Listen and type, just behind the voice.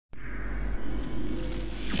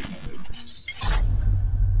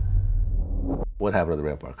What happened to the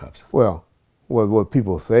Rampart cops? Well, what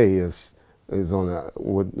people say is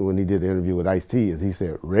when he did the interview with Ice-T is he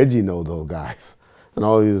said Reggie know those guys, and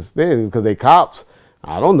all he was saying because they cops.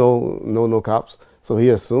 I don't know no cops, so he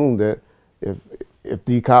assumed that if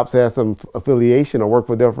the cops had some affiliation or work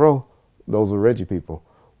for Death Row, those were Reggie people,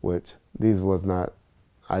 which these was not.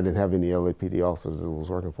 I didn't have any LAPD officers that was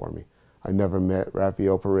working for me. I never met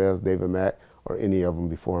Rafael Perez, David Mack, or any of them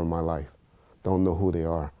before in my life. Don't know who they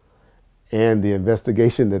are. And the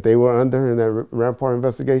investigation that they were under in that Rampart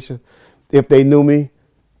investigation, if they knew me,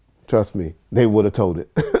 trust me, they would have told it.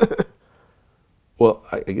 Well,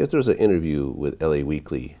 I guess there's an interview with LA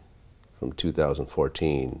Weekly from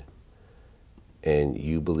 2014, and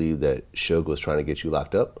you believe that Suge was trying to get you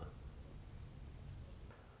locked up?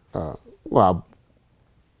 Well,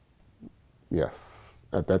 yes.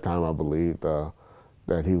 At that time, I believed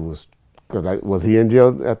that he was, because was he in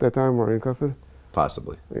jail at that time or in custody?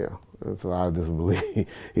 Possibly. Yeah. And so I just believe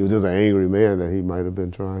he was just an angry man that he might have been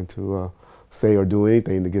trying to say or do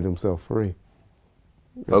anything to get himself free.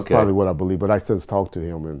 That's probably what I believe, but I since talked to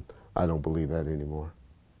him and I don't believe that anymore.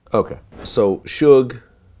 Okay. So Suge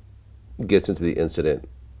gets into the incident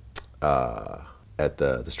at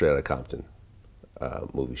the Straight Outta Compton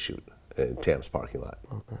movie shoot in Tam's parking lot.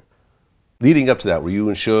 Okay. Leading up to that, were you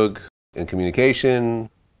and Suge in communication?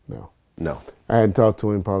 No. No. I hadn't talked to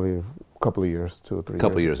him probably a couple of years, 2 or 3 years. A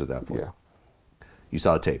couple of years at that point. Yeah. You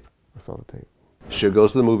saw the tape? I saw the tape. Suge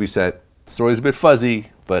goes to the movie set. The story's a bit fuzzy,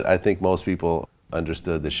 but I think most people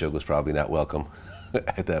understood that Suge was probably not welcome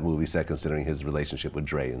at that movie set considering his relationship with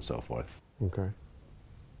Dre and so forth. Okay.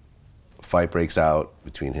 A fight breaks out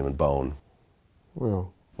between him and Bone.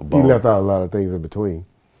 Well, Bone. he left out a lot of things in between.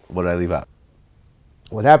 What did I leave out?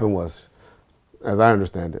 What happened was, as I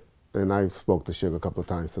understand it, and I spoke to Suge a couple of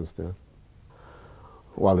times since then,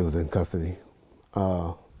 while he was in custody.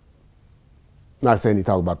 Not saying he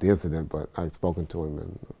talked about the incident, but I've spoken to him,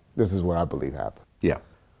 and this is what I believe happened. Yeah.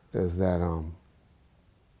 Is that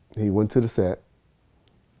he went to the set,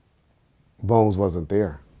 Bones wasn't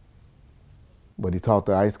there, but he talked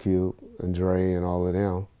to Ice Cube and Dre and all of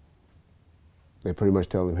them. They pretty much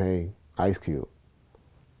tell him, hey, Ice Cube,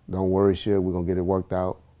 don't worry, Suge, we're gonna get it worked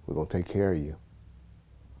out. We're gonna take care of you.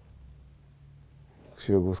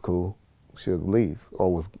 Suge was cool. Suge leaves,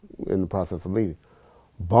 or was in the process of leaving.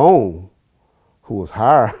 Bone, who was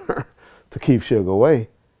hired to keep Suge away,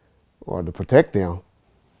 or to protect them,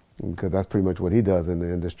 because that's pretty much what he does in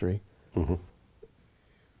the industry,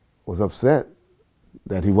 was upset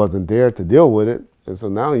that he wasn't there to deal with it. And so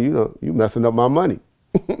now, you messing up my money.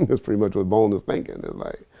 That's pretty much what Bone is thinking. It's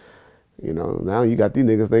like, now you got these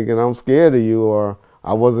niggas thinking I'm scared of you, or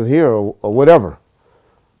I wasn't here, or whatever.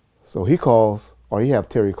 So he calls, or he have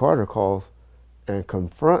Terry Carter calls and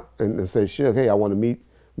confront and say, Suge, hey, I want to meet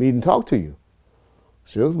and talk to you.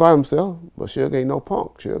 Suge's by himself, but Suge ain't no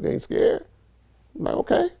punk. Suge ain't scared. I'm like,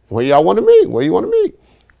 okay, where y'all want to meet? Where you want to meet?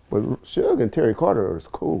 But Suge and Terry Carter is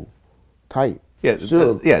cool, tight. Yeah,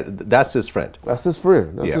 Suge, yeah, that's his friend. That's his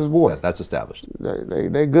friend. That's his boy. That's established.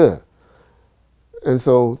 They good. And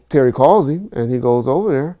so Terry calls him, and he goes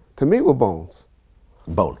over there to meet with Bones.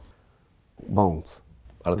 Bone. Bones.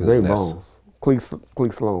 I don't think there's an S. Bones.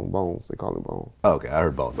 Cleek Sloan, Bones. They call him Bones. Oh, okay, I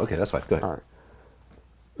heard Bone. Okay, that's fine. Go ahead. All right.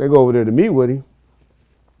 They go over there to meet with him,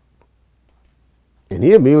 and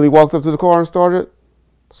he immediately walked up to the car and started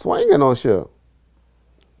swinging on Suge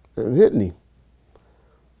and hitting him.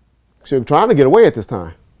 Suge trying to get away at this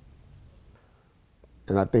time.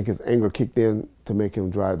 And I think his anger kicked in to make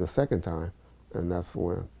him drive the second time, and that's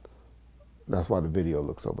why the video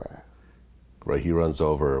looks so bad. Right, he runs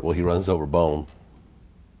over Bone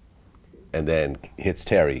and then hits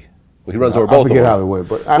Terry. Well, he runs over both of them. I forget how it went,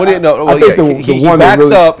 but he backs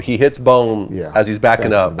up, he hits Bone as he's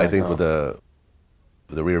backing up, I think with the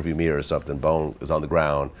rear view mirror or something. Bone is on the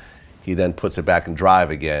ground. He then puts it back in drive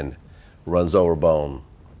again, runs over Bone,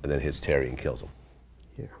 and then hits Terry and kills him.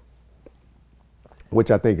 Yeah. Which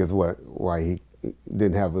I think is why he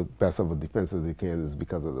didn't have the best of a defense as he can, is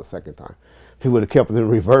because of the second time. If he would have kept it in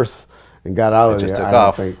reverse and got out of there, took I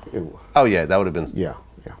off. don't think it would. Oh yeah, that would have been. Yeah.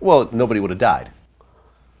 Well, nobody would have died.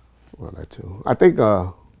 Well, that too. I think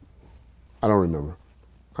I don't remember.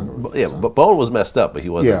 But Bone was messed up, but he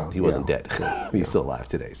wasn't. He wasn't dead. He's still alive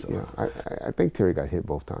today. So yeah, I think Terry got hit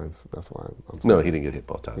both times. That's why I'm saying. No, he didn't get hit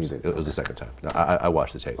both times. It was the second time. No, I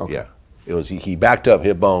watched the tape. Okay. Yeah, it was he backed up,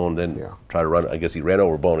 hit Bone, then tried to run. I guess he ran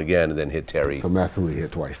over Bone again, and then hit Terry. So Massey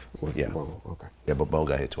hit twice. Yeah. Bone. Okay. Yeah, but Bone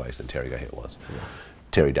got hit twice, and Terry got hit once. Yeah.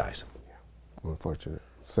 Terry dies. Yeah. Unfortunate.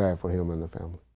 Sad for him and the family.